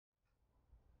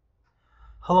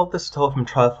Hello, this is Tola from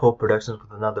Trifold Productions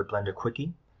with another Blender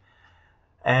Quickie.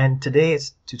 And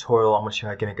today's tutorial, I'm going to show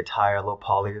you how to make a tire low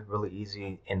poly, really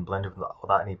easy in Blender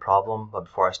without any problem. But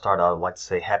before I start, I would like to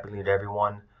say Happy New Year to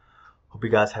everyone. Hope you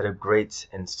guys had a great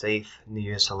and safe New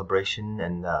Year celebration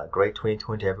and great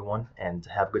 2020 to everyone, and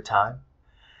have a good time.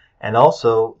 And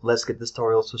also, let's get this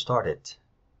tutorial started.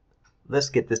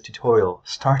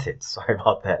 Sorry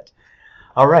about that.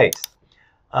 Alright,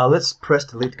 let's press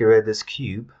delete to get rid of this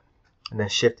cube. And then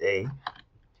Shift A.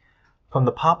 From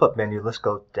the pop-up menu, let's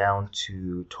go down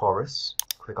to Torus.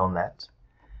 Click on that.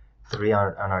 3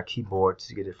 on our keyboard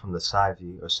to get it from the side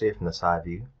view, or see it from the side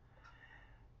view.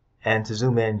 And to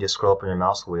zoom in, just scroll up on your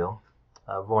mouse wheel.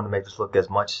 We want to make this look as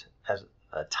much as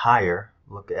a tire,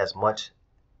 as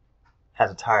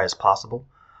possible.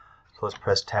 So let's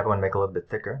press Tab. We want to make it a little bit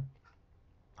thicker.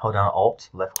 Hold down Alt,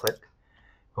 left click.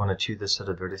 We want to choose this set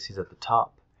of vertices at the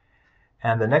top.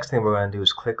 And the next thing we're going to do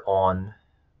is click on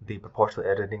the proportional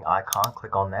editing icon.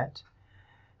 Click on that.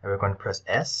 And we're going to press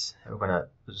S. And we're going to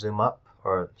zoom up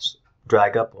or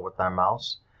drag up with our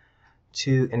mouse.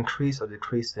 To increase or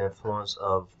decrease the influence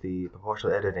of the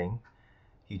proportional editing,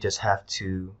 you just have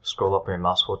to scroll up on your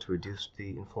mouse wheel to reduce the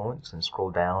influence and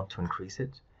scroll down to increase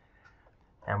it.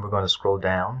 And we're going to scroll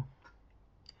down.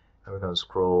 And we're going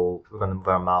to move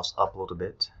our mouse up a little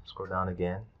bit. Scroll down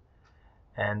again.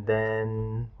 And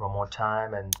then one more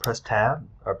time and press Tab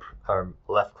or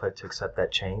left click to accept that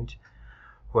change.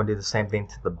 We're going to do the same thing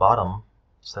to the bottom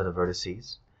set of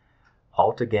vertices.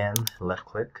 Alt again, left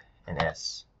click, and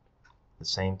S. The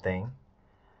same thing.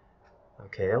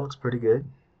 Okay, that looks pretty good.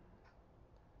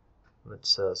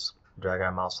 Let's drag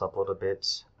our mouse up a little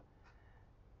bit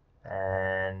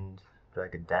and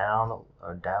drag it down a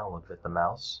little bit, the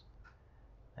mouse.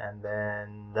 And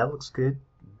then that looks good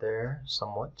there,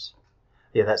 somewhat.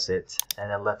 Yeah, that's it. And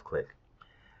then left click.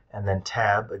 And then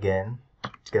Tab again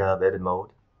to get out of edit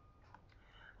mode.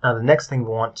 Now the next thing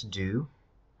we want to do,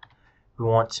 we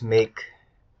want to make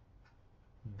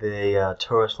the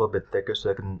torus a little bit thicker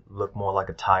so it can look more like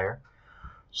a tire.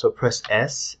 So press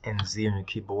S and Z on your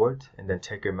keyboard and then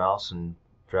take your mouse and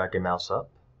drag your mouse up.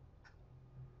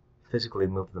 Physically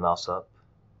move the mouse up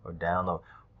or down or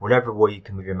whatever way you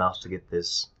can move your mouse to get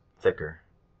this thicker.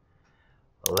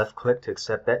 Left click to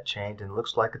accept that change, and it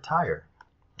looks like a tire.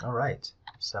 Alright,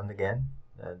 7 again,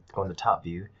 go into top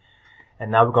view. And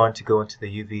now we're going to go into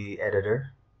the UV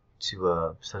editor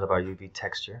to set up our UV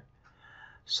texture.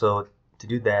 So to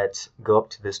do that, go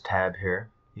up to this tab here,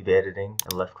 UV editing,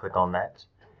 and left click on that.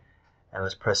 And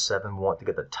let's press 7. We want to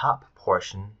get the top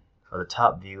portion, or the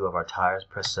top view of our tires.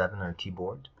 Press 7 on your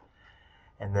keyboard.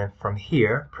 And then from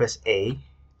here, press A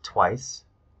twice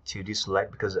to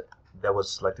deselect because that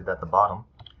was selected at the bottom.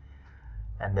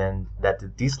 And then that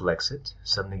deselects it.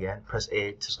 7 again. Press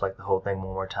A to select the whole thing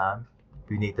one more time.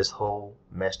 You need this whole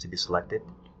mesh to be selected.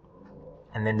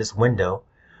 And then this window,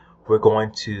 we're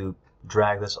going to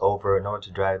drag this over. In order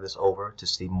to drag this over to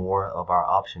see more of our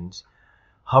options,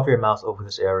 hover your mouse over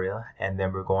this area, and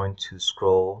then we're going to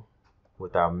scroll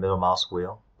with our middle mouse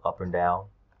wheel up and down,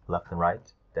 left and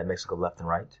right. That makes it go left and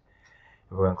right.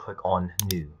 And we're going to click on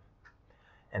New.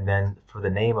 And then for the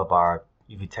name of our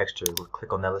UV texture, we'll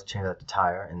click on that. Let's change that to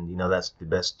tire, and you know that's the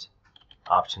best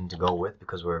option to go with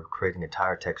because we're creating a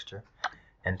tire texture.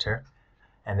 Enter.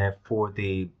 And then for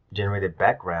the generated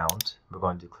background, we're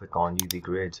going to click on UV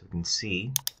grid so we can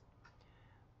see.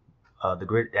 The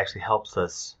grid actually helps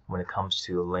us when it comes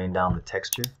to laying down the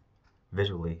texture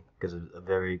visually, because it's a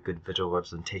very good visual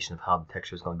representation of how the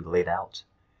texture is going to be laid out.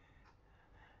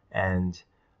 And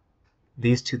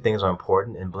these two things are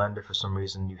important. In Blender, for some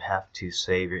reason, you have to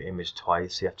save your image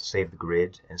twice. You have to save the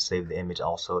grid and save the image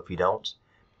also. If you don't,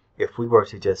 if we were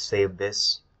to just save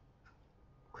this,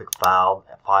 click File,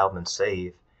 and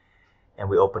Save, and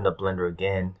we opened up Blender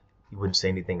again, you wouldn't see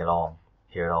anything at all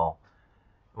here at all.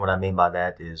 What I mean by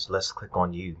that is, let's click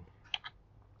on U.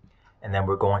 And then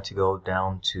we're going to go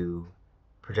down to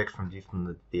Project from View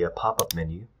from the pop-up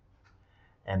menu.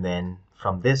 And then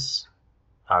from this,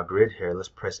 our grid here, let's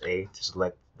press A to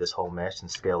select this whole mesh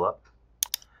and scale up.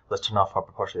 Let's turn off our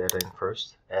proportional editing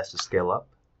first. S to scale up.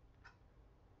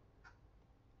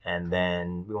 And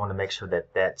then we want to make sure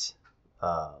that that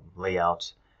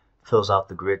layout fills out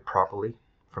the grid properly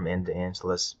from end to end. So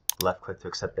let's left click to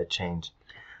accept that change.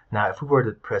 Now if we were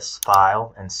to press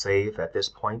File and Save at this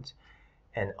point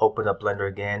and open up Blender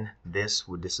again, this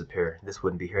would disappear. This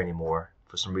wouldn't be here anymore.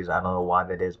 For some reason, I don't know why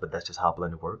that is, but that's just how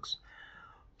Blender works.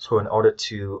 So in order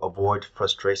to avoid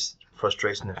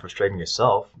frustration and frustrating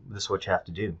yourself, this is what you have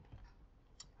to do.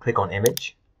 Click on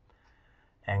Image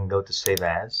and go to Save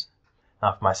As.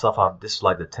 Now for myself, this is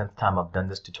like the 10th time I've done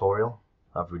this tutorial.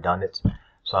 I've redone it.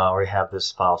 So I already have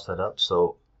this file set up.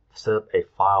 So set up a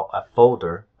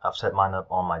folder. I've set mine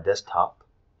up on my desktop.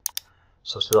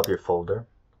 So set up your folder,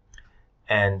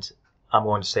 and I'm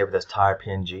going to save it as tire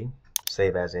PNG,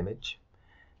 save as image.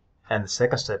 And the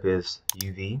second step is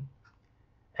UV,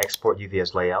 export UV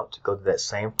as layout. Go to that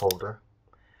same folder,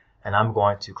 and I'm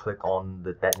going to click on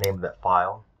that name of that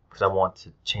file because I want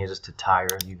to change this to tire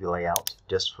UV layout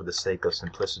just for the sake of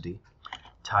simplicity.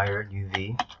 Tire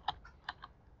UV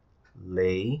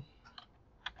layout.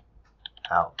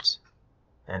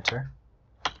 Enter.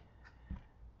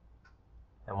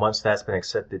 And once that's been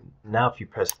accepted, now if you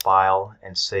press File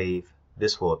and Save,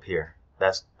 this will appear.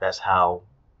 That's how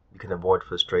you can avoid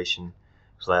frustration.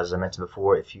 So as I mentioned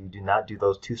before, if you do not do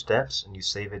those two steps and you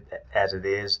save it as it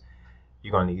is,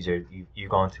 you're going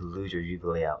to lose your UV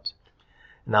layout.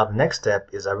 Now the next step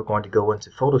is that we're going to go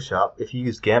into Photoshop. If you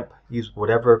use GIMP, use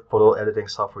whatever photo editing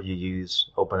software you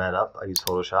use. Open that up. I use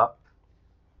Photoshop.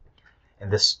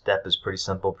 And this step is pretty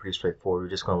simple, pretty straightforward. We're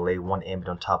just going to lay one image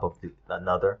on top of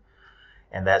another.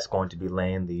 And that's going to be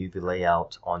laying the UV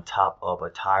layout on top of a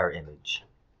tire image.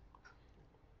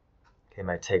 Okay,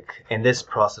 might take, in this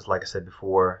process, like I said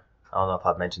before, I don't know if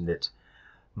I've mentioned it,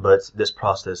 but this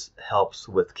process helps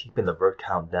with keeping the vert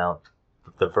count down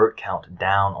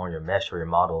on your mesh or your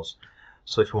models.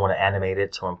 So if you want to animate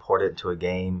it or import it into a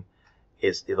game,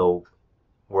 it'll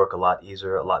work a lot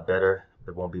easier, a lot better.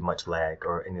 There won't be much lag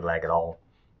or any lag at all.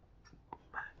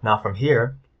 Now from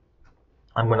here,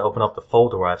 I'm going to open up the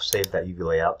folder where I've saved that UV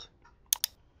layout.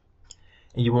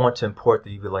 And you want to import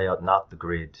the UV layout, not the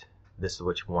grid. This is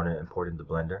what you want to import into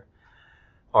Blender,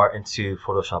 or into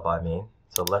Photoshop, I mean.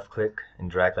 So left click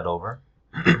and drag that over.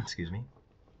 Excuse me.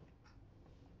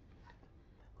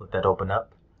 Let that open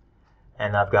up.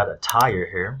 And I've got a tire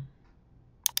here.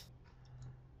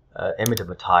 Image of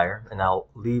a tire, and I'll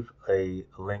leave a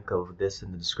link of this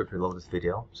in the description below this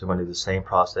video. So we're going to do the same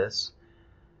process.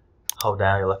 Hold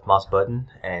down your left mouse button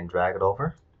and drag it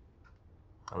over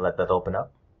and let that open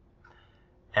up.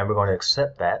 And we're going to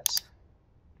accept that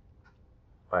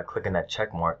by clicking that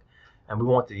check mark. And we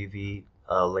want the UV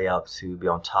layout to be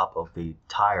on top of the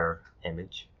tire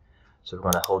image. So we're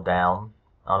going to hold down.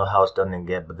 I don't know how it's done in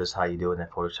GIMP, but this is how you do it in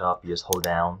Photoshop. You just hold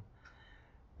down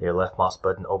your left mouse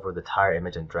button over the tire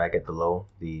image and drag it below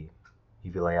the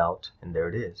UV layout, and there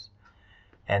it is.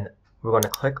 And we're going to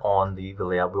click on the UV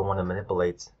layout. We want to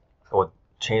manipulate or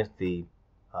change the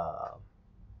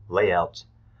layout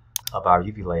of our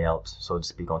UV layout, so to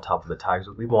speak, on top of the tires.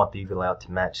 We want the UV layout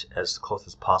to match as close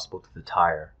as possible to the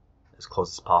tire, as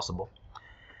close as possible.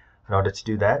 In order to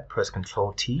do that, press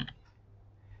Ctrl T,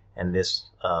 and this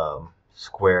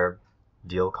square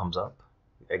deal comes up.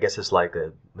 I guess it's like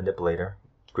a manipulator,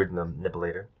 grid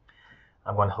manipulator.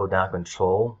 I'm going to hold down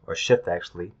Control or Shift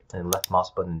actually, and left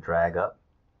mouse button and drag up.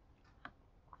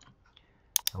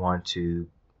 I want to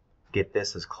get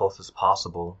this as close as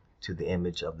possible to the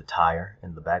image of the tire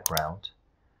in the background.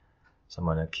 So I'm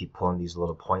going to keep pulling these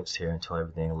little points here until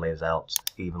everything lays out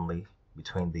evenly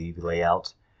between the UV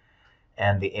layout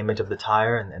and the image of the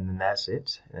tire, and then that's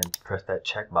it. And then press that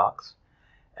check box.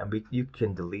 And you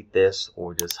can delete this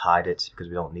or just hide it because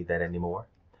we don't need that anymore.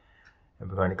 And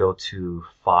we're going to go to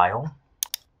File,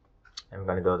 and we're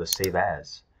going to go to Save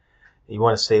As. You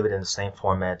want to save it in the same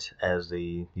format as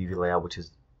the UV layout, which is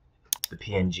the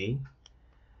PNG.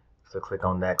 So click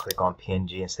on that, click on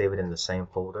PNG, and save it in the same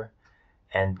folder.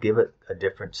 And give it a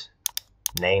different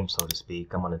name, so to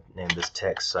speak. I'm going to name this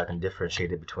text so I can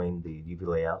differentiate it between the UV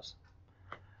layouts.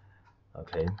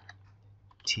 Okay,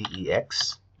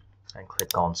 TEX, and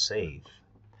click on Save.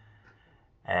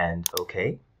 And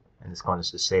OK. And it's going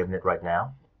to saving it right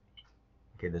now.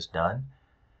 Okay, that's done.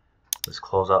 Let's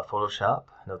close out Photoshop.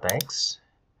 No thanks.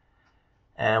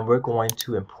 And we're going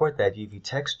to import that UV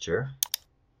texture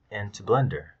into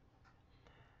Blender.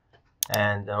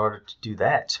 And in order to do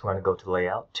that, we're going to go to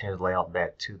Layout, change the layout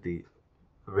back to the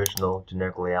original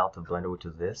generic layout of Blender, which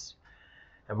is this.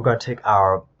 And we're going to take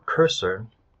our cursor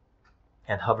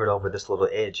and hover it over this little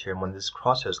edge here. And when this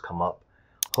crosshairs come up,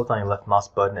 hold down your left mouse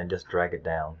button and just drag it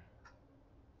down.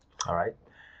 Alright,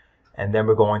 and then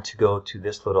we're going to go to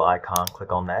this little icon,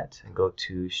 click on that, and go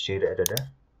to Shader Editor.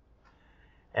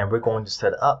 And we're going to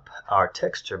set up our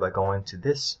texture by going to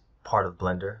this part of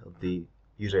Blender, of the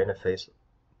user interface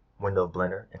window of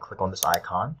Blender, and click on this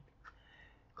icon.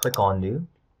 Click on New,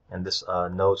 and this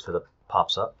node setup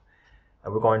pops up.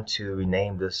 And we're going to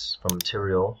rename this from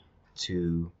Material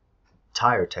to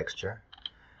Tire Texture.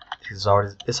 It's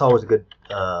always a good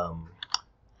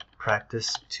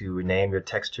practice to rename your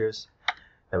textures,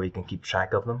 that way you can keep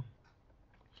track of them.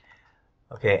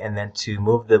 Okay, and then to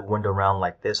move the window around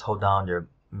like this, hold down your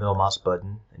middle mouse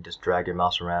button and just drag your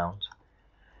mouse around.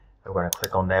 And we're going to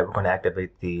click on that. We're going to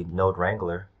activate the Node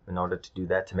Wrangler. In order to do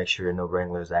that, to make sure your Node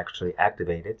Wrangler is actually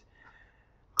activated,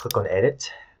 click on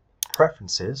Edit,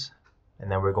 Preferences, and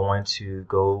then we're going to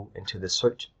go into the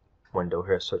search window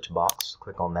here, search box.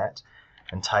 Click on that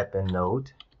and type in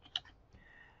Node.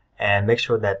 And make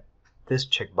sure that this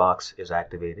checkbox is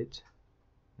activated.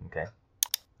 Okay,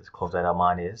 let's close that out.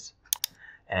 Mine is.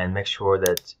 And make sure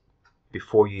that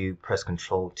before you press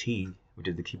Control T, which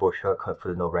is the keyboard shortcut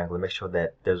for the Node Wrangler, make sure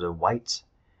that there's a white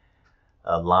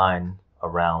line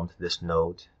around this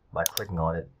node. By clicking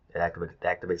on it, it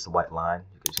activates the white line.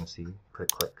 As you can see, click,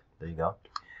 there you go.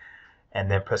 And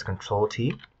then press Control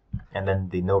T, and then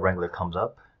the Node Wrangler comes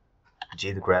up.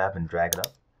 G to grab and drag it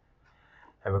up.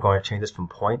 And we're going to change this from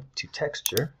point to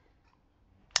texture.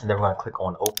 And then we're going to click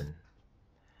on Open.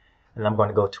 And I'm going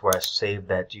to go to where I saved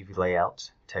that UV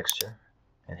layout texture.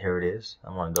 And here it is.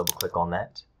 I'm going to double click on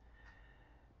that.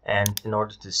 And in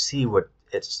order to see what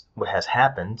has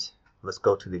happened, let's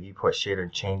go to the viewport shader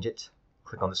and change it.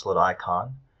 Click on this little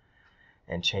icon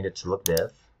and change it to look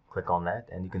dev. Click on that,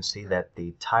 and you can see that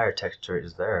the tire texture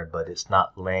is there, but it's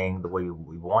not laying the way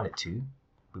we want it to.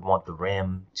 We want the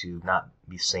rim to not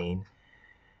be seen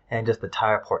and just the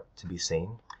tire part to be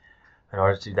seen. In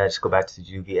order to do that, just go back to the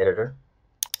UV editor.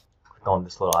 Click on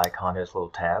this little icon here, this little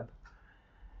tab,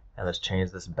 and let's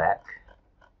change this back.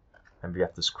 Remember, you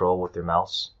have to scroll with your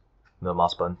mouse, middle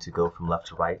mouse button, to go from left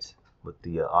to right with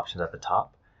the options at the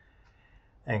top.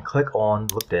 And click on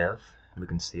Look Dev. We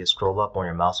can see it. Scroll up on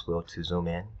your mouse wheel to zoom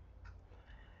in.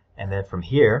 And then from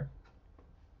here,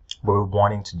 what we're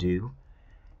wanting to do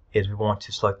is we want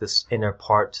to select this inner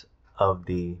part of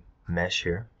the mesh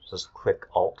here. So just click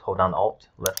Alt, hold down Alt,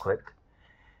 left click,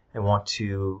 and want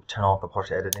to turn on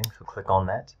proportional editing. So click on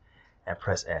that and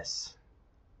press S.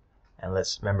 And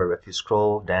let's remember, if you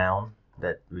scroll down,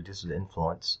 that reduces the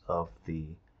influence of the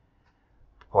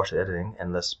proportional editing.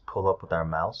 And let's pull up with our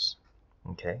mouse.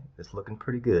 Okay, it's looking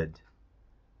pretty good.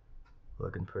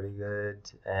 Looking pretty good.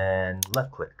 And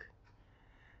left click.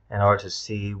 In order to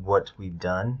see what we've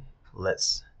done,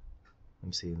 let's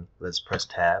press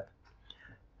Tab.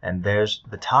 And there's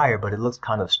the tire, but it looks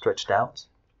kind of stretched out.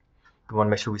 We want to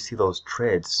make sure we see those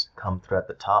treads come through at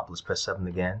the top. Let's press 7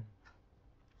 again,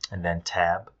 and then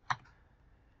Tab,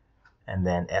 and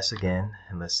then S again,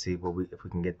 and let's see if we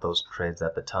can get those treads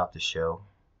at the top to show.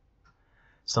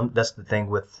 That's the thing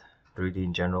with 3D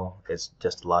in general. It's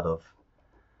just a lot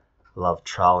of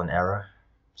trial and error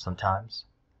sometimes.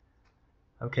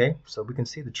 Okay, so we can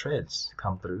see the treads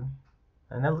come through,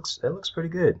 and it looks pretty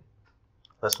good.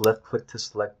 Let's left click to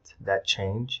select that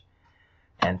change,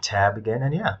 and Tab again,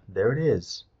 and yeah, there it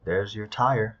is. There's your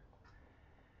tire.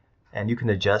 And you can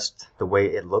adjust the way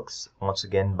it looks once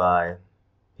again by,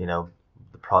 the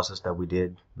process that we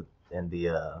did in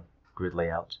the grid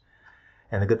layout.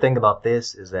 And the good thing about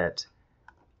this is that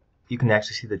you can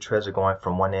actually see the treads are going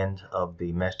from one end of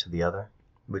the mesh to the other,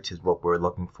 which is what we're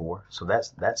looking for. So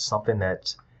that's something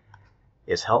that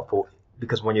is helpful,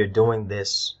 because when you're doing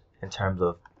this in terms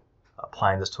of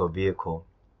applying this to a vehicle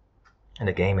in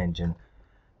a game engine,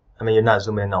 I mean, you're not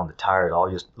zooming in on the tire at all.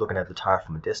 You're just looking at the tire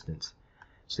from a distance.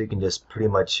 So you can just pretty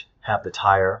much have the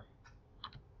tire,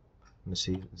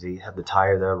 have the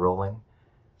tire there rolling,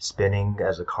 spinning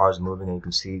as the car is moving, and you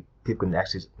can see people can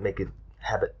actually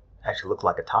have it actually look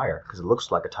like a tire, because it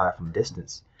looks like a tire from a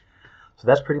distance. So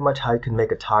that's pretty much how you can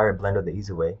make a tire in Blender the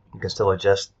easy way. You can still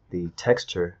adjust the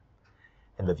texture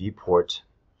in the viewport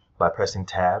by pressing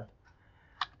Tab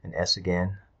and S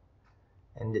again,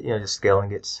 and just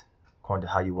scaling it according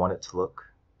to how you want it to look.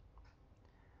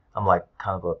 I'm like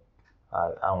kind of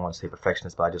I don't want to say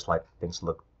perfectionist, but I just like things to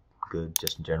look good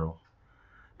just in general.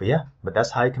 But yeah,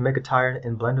 that's how you can make a tire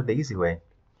in Blender the easy way.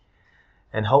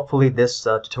 And hopefully this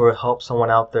tutorial helps someone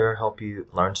out there, help you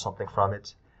learn something from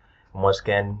it. And once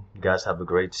again, you guys have a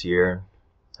great year,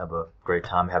 have a great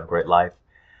time, have a great life.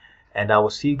 And I will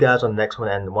see you guys on the next one.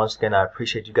 And once again, I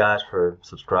appreciate you guys for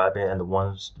subscribing, and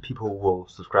the people who will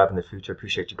subscribe in the future,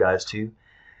 appreciate you guys too.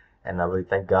 And I really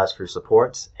thank you guys for your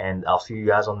support. And I'll see you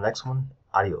guys on the next one.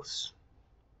 Adios.